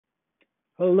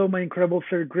Hello, my incredible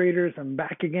third graders. I'm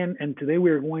back again, and today we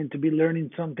are going to be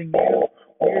learning something new.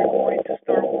 We are going to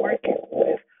start working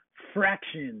with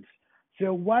fractions.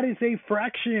 So, what is a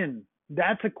fraction?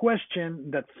 That's a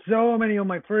question that so many of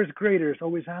my first graders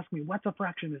always ask me. What's a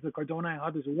fraction? Is the Cardona?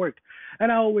 How does it work?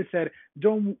 And I always said,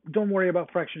 don't worry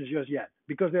about fractions just yet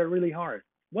because they're really hard.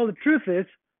 Well, the truth is,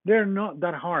 they're not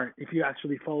that hard if you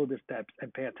actually follow the steps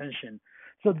and pay attention.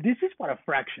 So, this is what a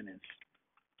fraction is.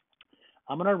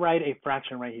 I'm going to write a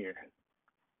fraction right here,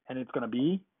 and it's going to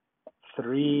be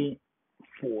 3/4.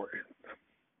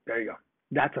 There you go.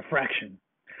 That's a fraction.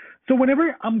 So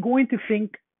whenever I'm going to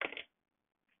think,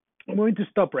 I'm going to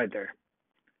stop right there.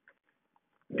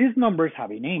 These numbers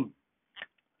have a name.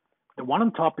 The one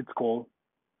on top, it's called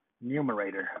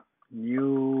numerator.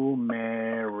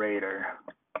 Numerator.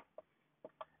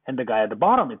 And the guy at the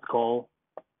bottom, it's called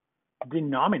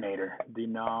denominator.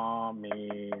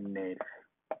 Denominator.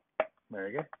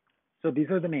 Very good. So these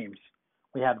are the names.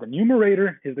 We have the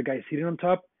numerator is the guy sitting on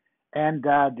top, and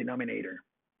the denominator.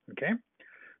 Okay.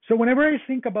 So whenever I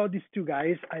think about these two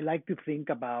guys, I like to think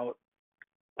of them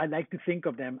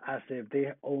as if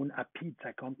they own a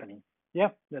pizza company.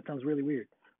 Yeah, that sounds really weird,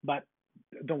 but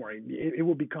don't worry, it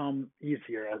will become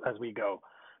easier as we go.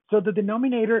 So the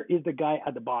denominator is the guy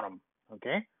at the bottom.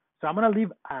 Okay. So I'm gonna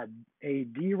leave a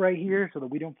D right here so that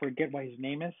we don't forget what his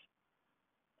name is.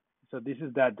 So this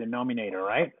is that denominator,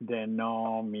 right?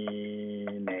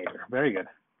 Denominator. Very good.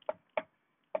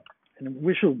 And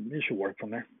we should work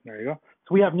from there. There you go.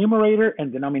 So we have numerator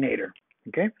and denominator.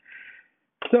 Okay.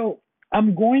 So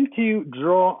I'm going to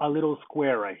draw a little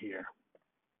square right here.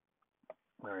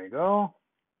 There you go.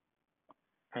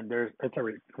 And it's a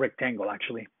rectangle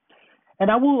actually. And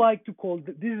I would like to call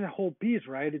this is a whole piece,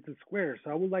 right? It's a square.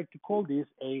 So I would like to call this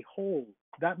a whole.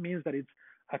 That means that it's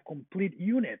a complete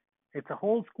unit. It's a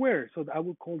whole square, so I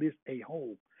will call this a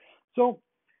whole. So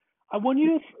I want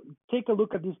you to take a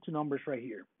look at these two numbers right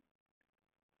here.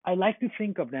 I like to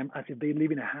think of them as if they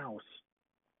live in a house,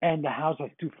 and the house has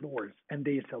 2 floors, and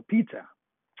they sell pizza.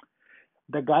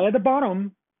 The guy at the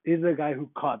bottom is the guy who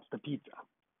cuts the pizza.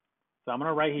 So I'm going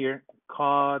to write here,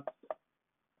 cut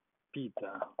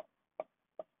pizza.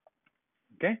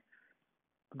 Okay?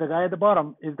 The guy at the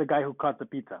bottom is the guy who cuts the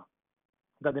pizza.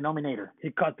 The denominator,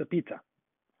 he cuts the pizza.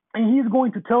 And he's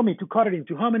going to tell me to cut it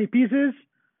into how many pieces?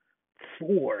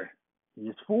 4.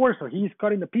 He's 4, so he's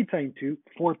cutting the pizza into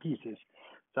 4 pieces.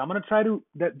 So I'm going to try to,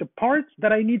 the parts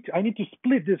that I need to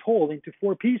split this whole into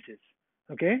 4 pieces,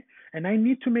 okay? And I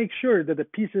need to make sure that the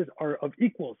pieces are of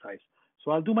equal size.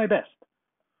 So I'll do my best.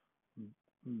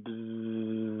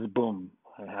 Boom.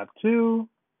 I have 2.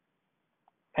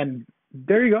 And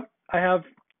there you go. I have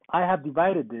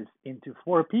divided this into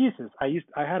 4 pieces. I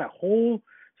had a whole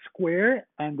square,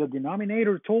 and the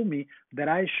denominator told me that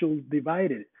I should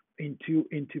divide it into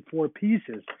 4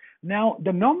 pieces. Now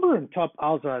the number on top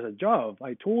also has a job.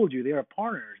 I told you they are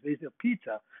partners. They sell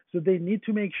pizza, so they need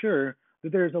to make sure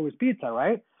that there's always pizza,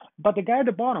 right? But the guy at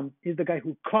the bottom is the guy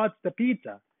who cuts the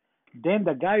pizza. Then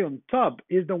the guy on top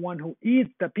is the one who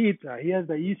eats the pizza. He has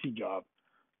the easy job.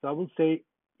 So I will say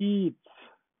eats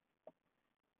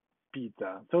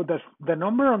pizza. So the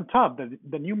number on top,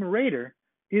 the numerator,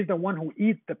 is the one who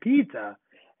eats the pizza.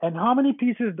 And how many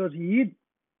pieces does he eat?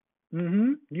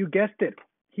 You guessed it.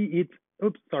 He eats,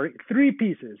 3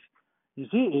 pieces. You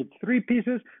see, it's 3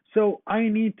 pieces. So I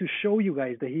need to show you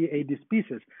guys that he ate these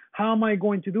pieces. How am I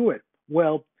going to do it?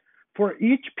 Well, for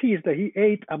each piece that he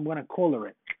ate, I'm going to color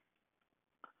it.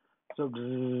 So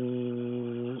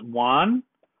 1,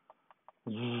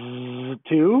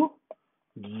 2,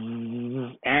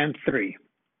 and 3.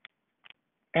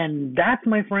 And that's,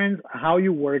 my friends, how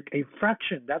you work a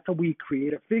fraction. That's how we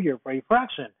create a figure for a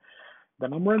fraction. The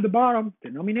number at the bottom,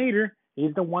 denominator,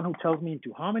 is the one who tells me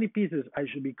into how many pieces I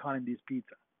should be cutting this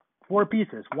pizza. 4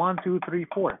 pieces, 1, 2, 3,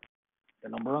 4. The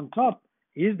number on top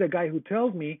is the guy who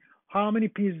tells me how many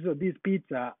pieces of this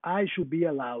pizza I should be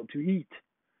allowed to eat.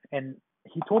 And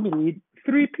he told me to eat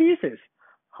 3 pieces.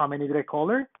 How many did I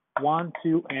color? 1,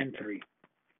 2, and 3.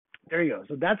 There you go.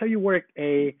 So that's how you work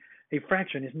a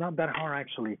fraction. Is not that hard,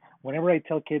 actually. Whenever I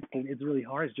tell kids that it's really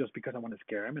hard, it's just because I want to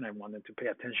scare them and I want them to pay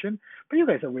attention. But you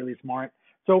guys are really smart.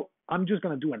 So I'm just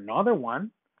going to do another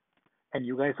one, and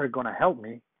you guys are going to help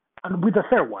me. And with the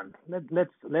third one, let's.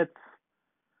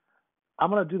 I'm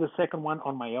going to do the second one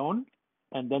on my own,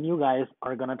 and then you guys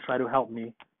are going to try to help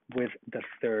me with the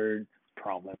third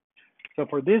problem. So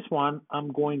for this one, I'm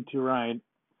going to write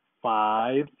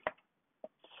 5/6.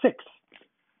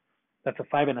 That's a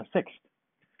 5 and a 6.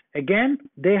 Again,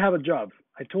 they have a job.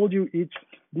 I told you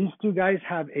these two guys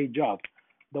have a job.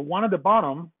 The one at the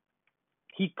bottom,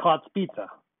 he cuts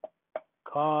pizza.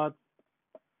 Cuts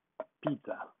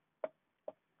pizza.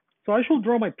 So I should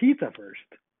draw my pizza first,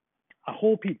 a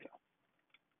whole pizza.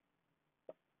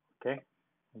 Okay.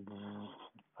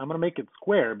 I'm gonna make it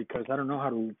square because I don't know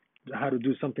how to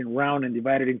do something round and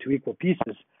divide it into equal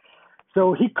pieces.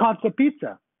 So he cuts a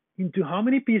pizza. Into how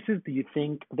many pieces do you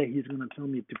think that he's gonna tell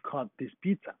me to cut this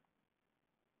pizza?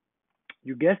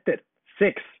 You guessed it,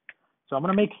 6. So I'm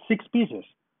gonna make 6 pieces.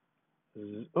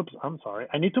 Oops, I'm sorry.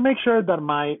 I need to make sure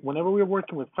that whenever we're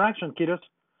working with fraction, kiddos,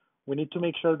 we need to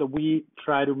make sure that we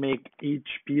try to make each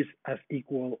piece as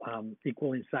equal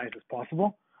in size as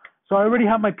possible. So I already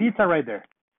have my pizza right there.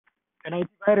 And I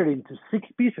divided it into 6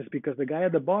 pieces because the guy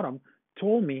at the bottom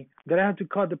told me that I had to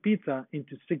cut the pizza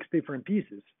into 6 different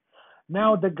pieces.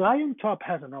 Now, the guy on top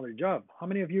has another job. How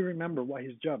many of you remember what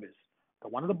his job is? The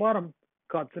one at the bottom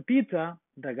cuts the pizza,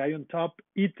 the guy on top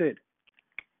eats it.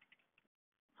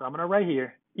 So I'm going to write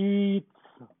here, eats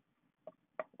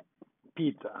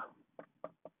pizza.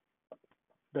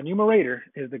 The numerator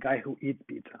is the guy who eats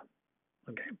pizza.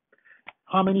 Okay.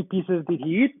 How many pieces did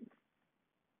he eat?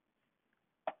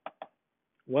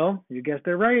 Well, you guessed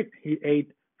it right. He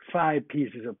ate 5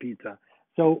 pieces of pizza.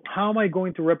 So how am I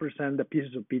going to represent the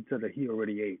pieces of pizza that he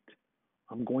already ate?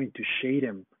 I'm going to shade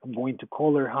him. I'm going to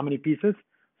color how many pieces?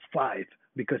 5,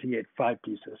 because he ate 5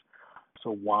 pieces.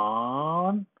 So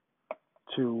 1,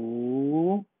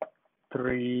 2,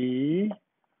 3,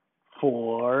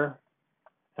 4,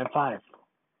 and 5.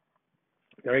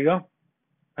 There you go.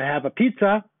 I have a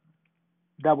pizza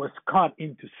that was cut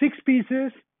into 6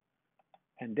 pieces,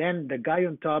 and then the guy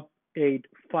on top ate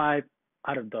 5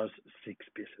 out of those 6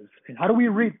 pieces. And how do we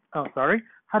read? How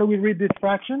do we read this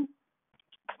fraction?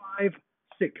 5,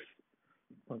 6.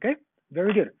 Okay,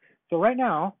 very good. So right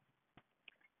now,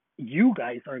 you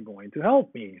guys are going to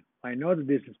help me. I know that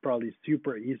this is probably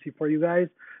super easy for you guys,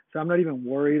 so I'm not even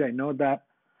worried. I know that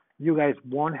you guys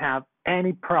won't have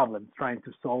any problems trying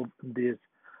to solve the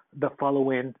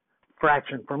following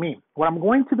fraction for me. What I'm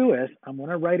going to do is I'm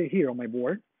going to write it here on my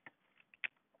board.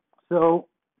 So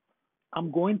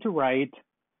I'm going to write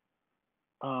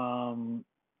 8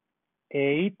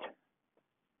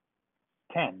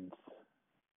 tenths.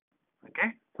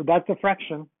 Okay, so that's the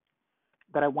fraction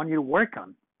that I want you to work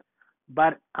on.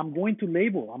 But I'm going to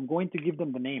label, I'm going to give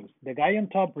them the names. The guy on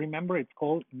top, remember, it's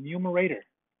called numerator.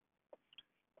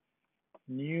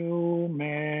 Numerator.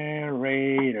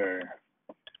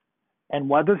 And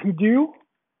what does he do?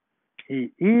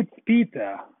 He eats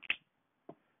pizza.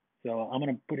 So I'm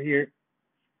going to put here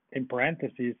in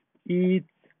parentheses, eats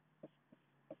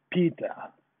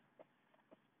pizza.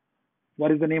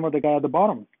 What is the name of the guy at the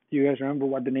bottom? Do you guys remember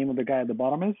what the name of the guy at the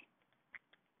bottom is?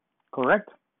 Correct.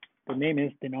 The name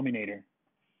is denominator.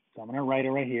 So I'm going to write it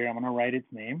right here. I'm going to write its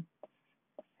name.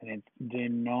 And it's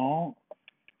denominator.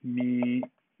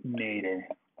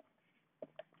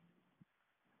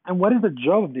 And what is the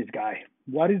job of this guy?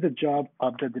 What is the job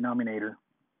of the denominator?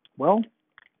 Well,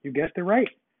 you guessed it right.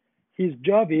 His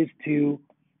job is to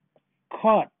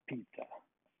cut pizza.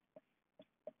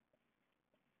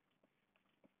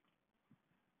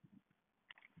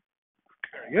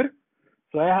 Very good.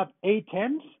 So I have 8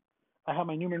 tenths. I have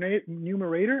my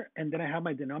numerator, and then I have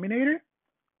my denominator.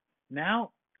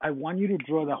 Now, I want you to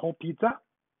draw the whole pizza.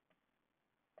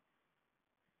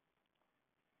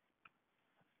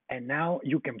 And now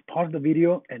you can pause the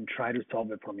video and try to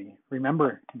solve it for me.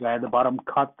 Remember, guy at the bottom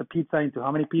cuts the pizza into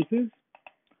how many pieces?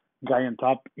 Guy on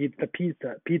top eats the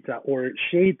pizza or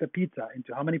shades the pizza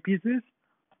into how many pieces?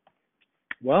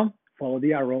 Well, follow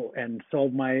the arrow and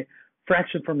solve my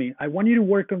fraction for me. I want you to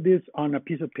work on this on a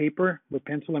piece of paper, with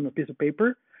pencil and a piece of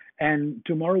paper. And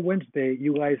tomorrow, Wednesday,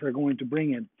 you guys are going to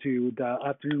bring it to the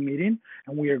afternoon meeting,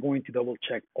 and we are going to double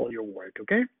check all your work,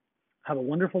 okay? Have a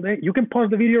wonderful day. You can pause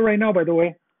the video right now, by the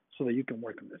way, so that you can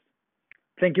work on this.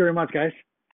 Thank you very much, guys.